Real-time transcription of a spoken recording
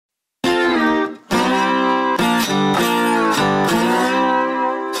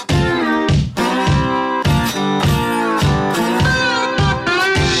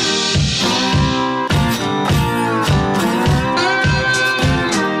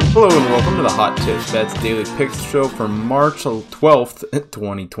Hello and welcome to the Hot Tips Bets Daily Picks Show for March 12th,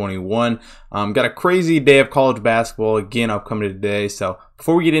 2021. Got a crazy day of college basketball again upcoming today. So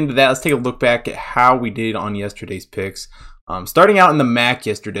before we get into that, let's take a look back at how we did on yesterday's picks. Starting out in the MAC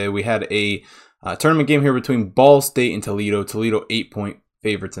yesterday, we had a tournament game here between Ball State and Toledo. Toledo 8-point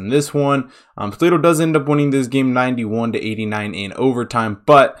favorites in this one. Toledo does end up winning this game 91-89 in overtime,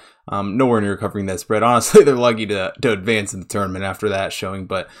 but nowhere near covering that spread. Honestly, they're lucky to advance in the tournament after that showing.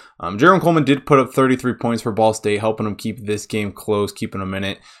 But Jerome Coleman did put up 33 points for Ball State, helping them keep this game close, keeping them in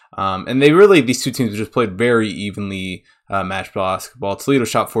it. And these two teams just played very evenly matched basketball. Toledo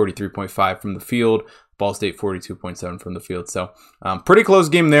shot 43.5 from the field. Ball State 42.7 from the field. So pretty close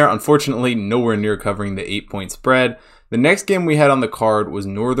game there. Unfortunately, nowhere near covering the 8-point spread. The next game we had on the card was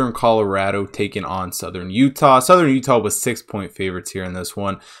Northern Colorado taking on Southern Utah. Southern Utah was 6-point favorites here in this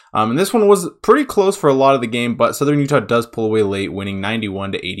one. And this one was pretty close for a lot of the game, but Southern Utah does pull away late, winning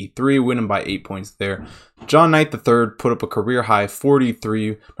 91-83, winning by 8 points there. John Knight III put up a career high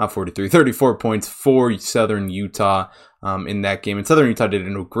 34 points for Southern Utah in that game. And Southern Utah did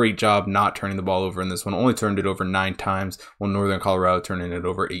a great job not turning the ball over in this one. Only turned it over 9 times, while Northern Colorado turning it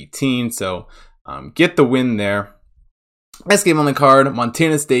over 18. So get the win there. Next game on the card,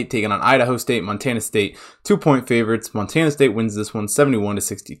 Montana State taking on Idaho State. Montana State 2-point favorites. Montana State wins this one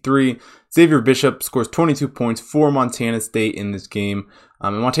 71-63. Xavier Bishop scores 22 points for Montana State in this game.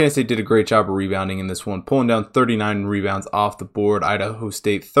 And Montana State did a great job of rebounding in this one, pulling down 39 rebounds off the board. Idaho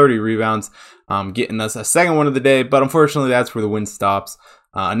State 30 rebounds, getting us a second one of the day, but unfortunately that's where the win stops.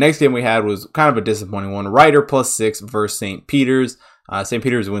 Next game we had was kind of a disappointing one. Rider +6 versus St. Peter's. St.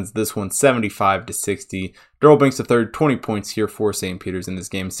 Peter's wins this one 75-60. Darrell Banks III, 20 points here for St. Peter's in this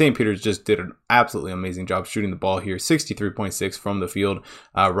game. St. Peter's just did an absolutely amazing job shooting the ball here. 63.6 from the field.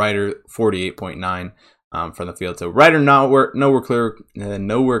 Rider 48.9 from the field. So Rider nowhere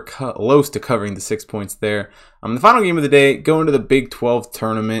close to covering the 6 points there. The final game of the day, going to the Big 12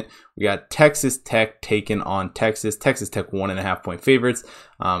 tournament. We got Texas Tech taking on Texas. Texas Tech 1.5-point favorites.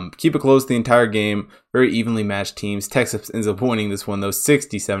 Keep it close the entire game. Very evenly matched teams. Texas ends up winning this one though,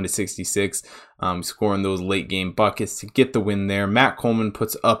 67-66. Scoring those late game buckets to get the win there. Matt Coleman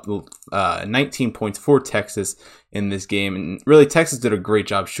puts up 19 points for Texas in this game. And really, Texas did a great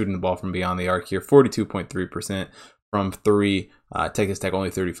job shooting the ball from beyond the arc here. 42.3% from 3. Texas Tech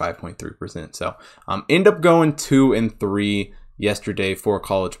only 35.3%. So end up going 2-3 yesterday for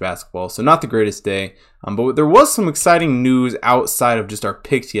college basketball. So not the greatest day, but there was some exciting news outside of just our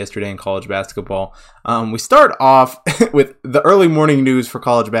picks yesterday in college basketball. We start off with the early morning news for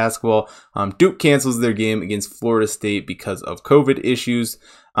college basketball. Duke cancels their game against Florida State because of COVID issues.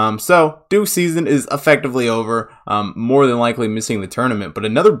 So Duke's season is effectively over, more than likely missing the tournament. But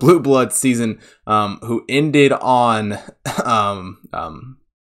another blue blood season who ended on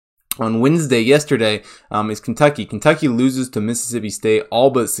Wednesday, yesterday, is Kentucky. Kentucky loses to Mississippi State, all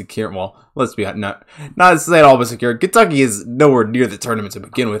but secure. Well, let's be not to say all but secure. Kentucky is nowhere near the tournament to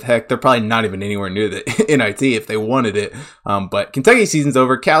begin with. Heck, they're probably not even anywhere near the NIT if they wanted it. But Kentucky season's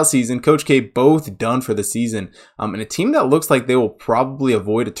over. Cal season, Coach K both done for the season. And a team that looks like they will probably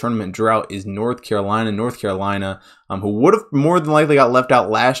avoid a tournament drought is North Carolina. North Carolina, who would have more than likely got left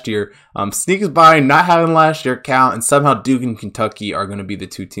out last year, sneaks by not having last year count, and somehow Duke and Kentucky are going to be the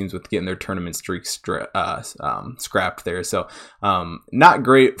two teams with getting their tournament streak scrapped there. So not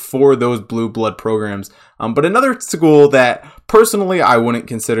great for those blue blood programs. But another school that personally I wouldn't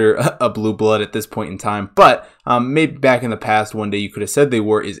consider a blue blood at this point in time, but maybe back in the past one day you could have said they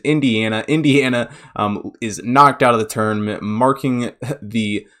were, is Indiana. Indiana is knocked out of the tournament, marking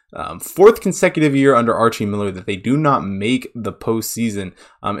the fourth consecutive year under Archie Miller that they do not make the postseason.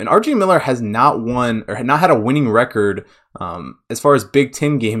 And Archie Miller has not won or not had a winning record as far as Big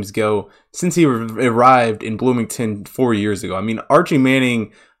Ten games go since he arrived in Bloomington 4 years ago. I mean, Archie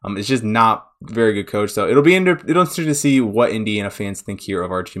Manning is just not a very good coach. So it'll be interesting to see what Indiana fans think here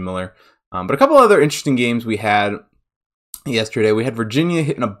of Archie Miller. But a couple other interesting games we had yesterday. We had Virginia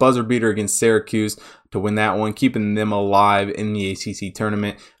hitting a buzzer beater against Syracuse to win that one, keeping them alive in the ACC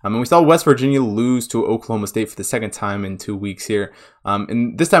tournament. And we saw West Virginia lose to Oklahoma State for the second time in 2 weeks here.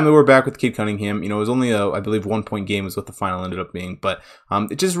 And this time they were back with Cade Cunningham. You know, it was only I believe 1 point game is what the final ended up being. But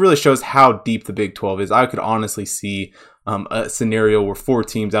it just really shows how deep the Big 12 is. I could honestly see a scenario where 4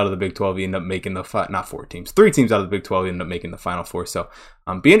 teams out of the Big 12 end up making the 3 teams out of the Big 12 end up making the Final Four. So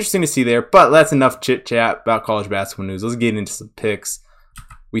be interesting to see there. But that's enough chit chat about college basketball news. Let's get into some picks.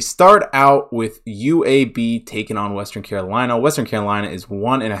 We start out with UAB taking on Western Carolina. Western Carolina is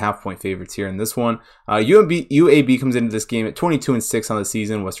 1.5 point favorites here in this one. UAB comes into this game at 22-6 on the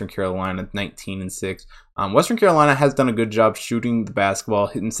season. Western Carolina 19-6. Western Carolina has done a good job shooting the basketball,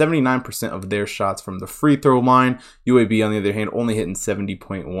 hitting 79% of their shots from the free throw line. UAB, on the other hand, only hitting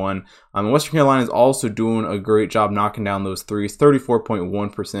 70.1. Western Carolina is also doing a great job knocking down those threes,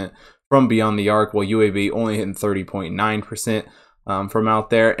 34.1% from beyond the arc, while UAB only hitting 30.9%. From out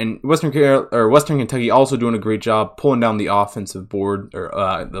there, and Western Kentucky also doing a great job pulling down the offensive board, or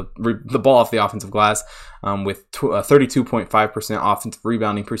the ball off the offensive glass, with 32.5% offensive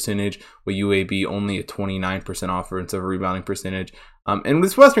rebounding percentage, with UAB only a 29% offensive rebounding percentage. And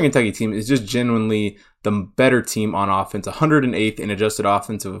this Western Kentucky team is just genuinely the better team on offense, 108th in adjusted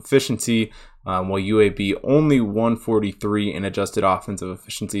offensive efficiency, while UAB only 143 in adjusted offensive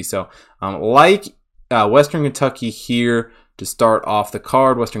efficiency. So, Western Kentucky here to start off the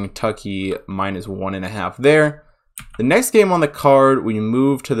card. Western Kentucky -1.5 there. The next game on the card, we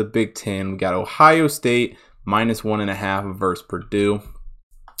move to the Big Ten. We got Ohio State -1.5 versus Purdue.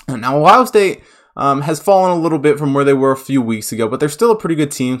 Now, Ohio State has fallen a little bit from where they were a few weeks ago, but they're still a pretty good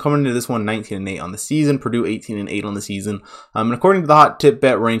team coming into this one 19-8 on the season. Purdue 18-8 on the season. And according to the Hot Tip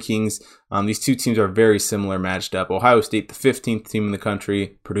Bet rankings, these two teams are very similar matched up. Ohio State, the 15th team in the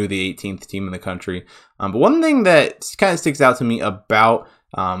country. Purdue, the 18th team in the country. But one thing that kind of sticks out to me about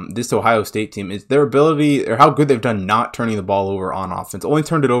this Ohio State team is their ability, or how good they've done not turning the ball over on offense. Only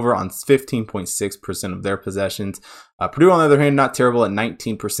turned it over on 15.6% of their possessions. Purdue, on the other hand, not terrible at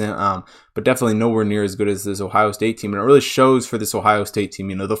 19%, but definitely nowhere near as good as this Ohio State team. And it really shows for this Ohio State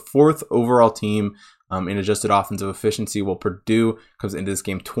team. You know, the 4th overall team in adjusted offensive efficiency, while Purdue comes into this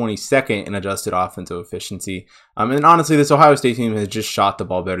game 22nd in adjusted offensive efficiency. And honestly, this Ohio State team has just shot the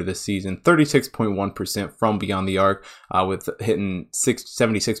ball better this season, 36.1% from beyond the arc, with hitting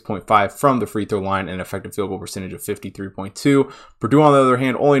 76.5 from the free throw line and an effective field goal percentage of 53.2. Purdue, on the other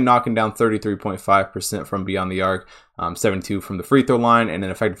hand, only knocking down 33.5% from beyond the arc, 72 from the free throw line, and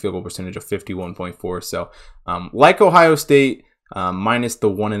an effective field goal percentage of 51.4. So, like Ohio State, minus the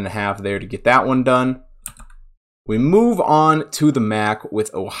 1.5 there to get that one done. We move on to the MAC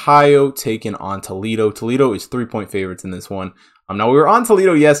with Ohio taking on Toledo. Toledo is 3-point favorites in this one. Now, we were on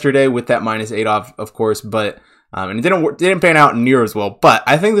Toledo yesterday with that -8 off, of course, but and it didn't pan out near as well. But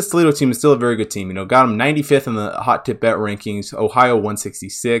I think this Toledo team is still a very good team. You know, got them 95th in the Hot Tip Bet rankings. Ohio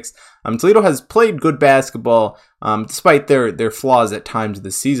 166. Toledo has played good basketball despite their flaws at times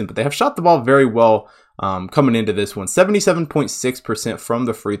this season, but they have shot the ball very well. Coming into this one, 77.6% from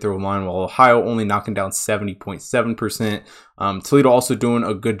the free throw line, while Ohio only knocking down 70.7%. Toledo also doing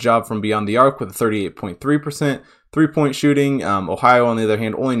a good job from beyond the arc with a 38.3% three-point shooting. Ohio, on the other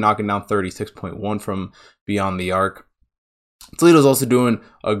hand, only knocking down 36.1 from beyond the arc. Toledo's also doing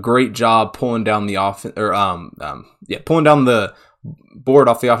a great job pulling down the pulling down the board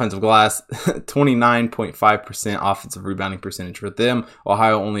off the offensive glass. 29.5% offensive rebounding percentage for them.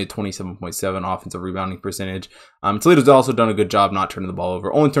 Ohio only a 27.7 offensive rebounding percentage. Toledo's also done a good job not turning the ball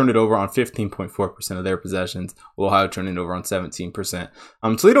over. Only turned it over on 15.4% of their possessions, while Ohio turning it over on 17%.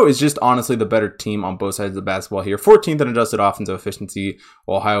 Toledo is just honestly the better team on both sides of the basketball here. 14th in adjusted offensive efficiency,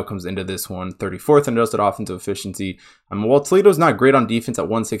 while Ohio comes into this one 34th in adjusted offensive efficiency. While Toledo's not great on defense at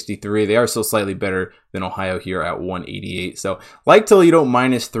 163, they are still slightly better than Ohio here at 188. So, like Toledo,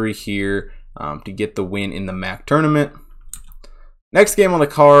 -3 here to get the win in the MAC tournament. Next game on the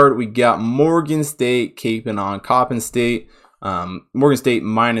card, we got Morgan State caping on Coppin State. Morgan State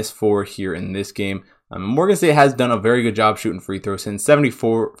 -4 here in this game. Morgan State has done a very good job shooting free throws, hitting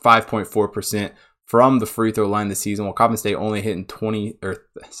 75.4% from the free throw line this season, while Coppin State only hitting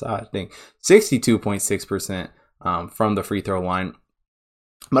 62.6% from the free throw line.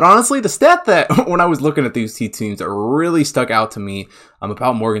 But honestly, the stat that when I was looking at these two teams that really stuck out to me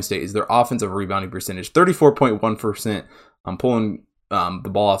about Morgan State is their offensive rebounding percentage, 34.1%. Pulling the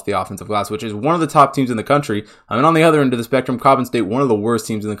ball off the offensive glass, which is one of the top teams in the country. And on the other end of the spectrum, Coppin State, one of the worst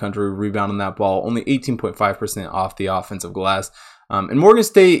teams in the country rebounding that ball, only 18.5% off the offensive glass. And Morgan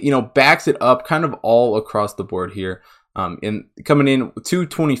State, backs it up kind of all across the board here. And coming in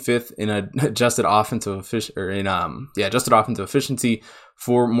 225th in adjusted offensive efficiency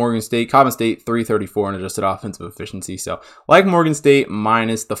for Morgan State. Coppin State 334 in adjusted offensive efficiency. So like Morgan State,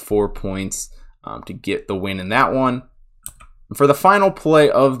 minus the 4 points to get the win in that one. For the final play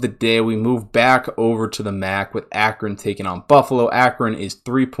of the day, we move back over to the MAC with Akron taking on Buffalo. Akron is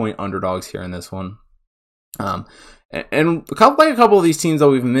 3-point underdogs here in this one. And a couple of these teams that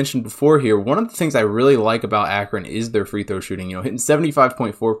we've mentioned before here, one of the things I really like about Akron is their free throw shooting. Hitting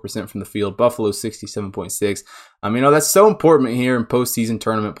 75.4% from the field, Buffalo 67.6. That's so important here in postseason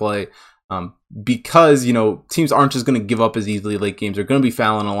tournament play. Because, teams aren't just going to give up as easily late games. They're going to be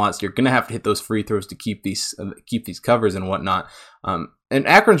fouling a lot, so you're going to have to hit those free throws to keep these covers and whatnot. And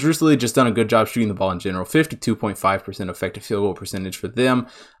Akron's recently just done a good job shooting the ball in general. 52.5% effective field goal percentage for them,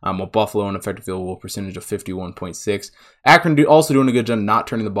 while Buffalo an effective field goal percentage of 51.6. Akron also doing a good job not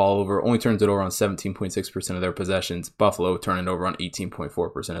turning the ball over. Only turns it over on 17.6% of their possessions. Buffalo turning it over on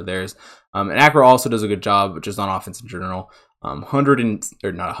 18.4% of theirs. And Akron also does a good job just on offense in general.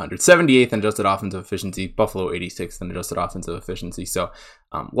 78th in adjusted offensive efficiency, Buffalo 86th in adjusted offensive efficiency. So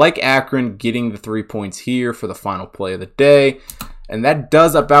like Akron, getting the 3 points here for the final play of the day. And that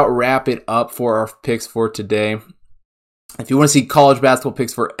does about wrap it up for our picks for today. If you want to see college basketball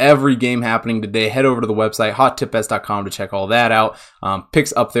picks for every game happening today, head over to the website, hottipbets.com, to check all that out.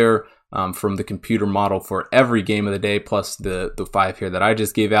 Picks up there from the computer model for every game of the day, plus the 5 here that I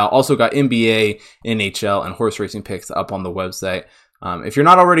just gave out. Also got NBA, NHL, and horse racing picks up on the website. If you're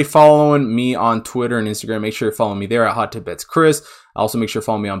not already following me on Twitter and Instagram, make sure you're following me there at HotTipBetsChris. Also, make sure you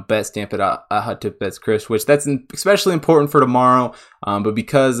follow me on BetStamp at HotTipBetsChris, which that's especially important for tomorrow. But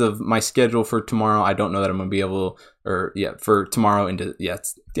because of my schedule for tomorrow, I don't know that I'm going to be able, for tomorrow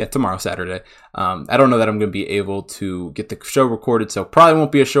tomorrow, Saturday. I don't know that I'm going to be able to get the show recorded, so probably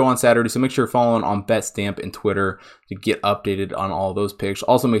won't be a show on Saturday. So make sure you're following on BetStamp and Twitter to get updated on all those picks.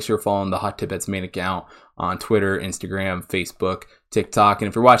 Also, make sure you're following the Hot Tip Bets main account on Twitter, Instagram, Facebook, TikTok. And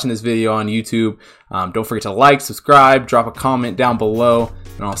if you're watching this video on YouTube, don't forget to like, subscribe, drop a comment down below,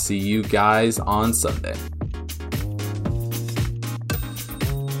 and I'll see you guys on Sunday.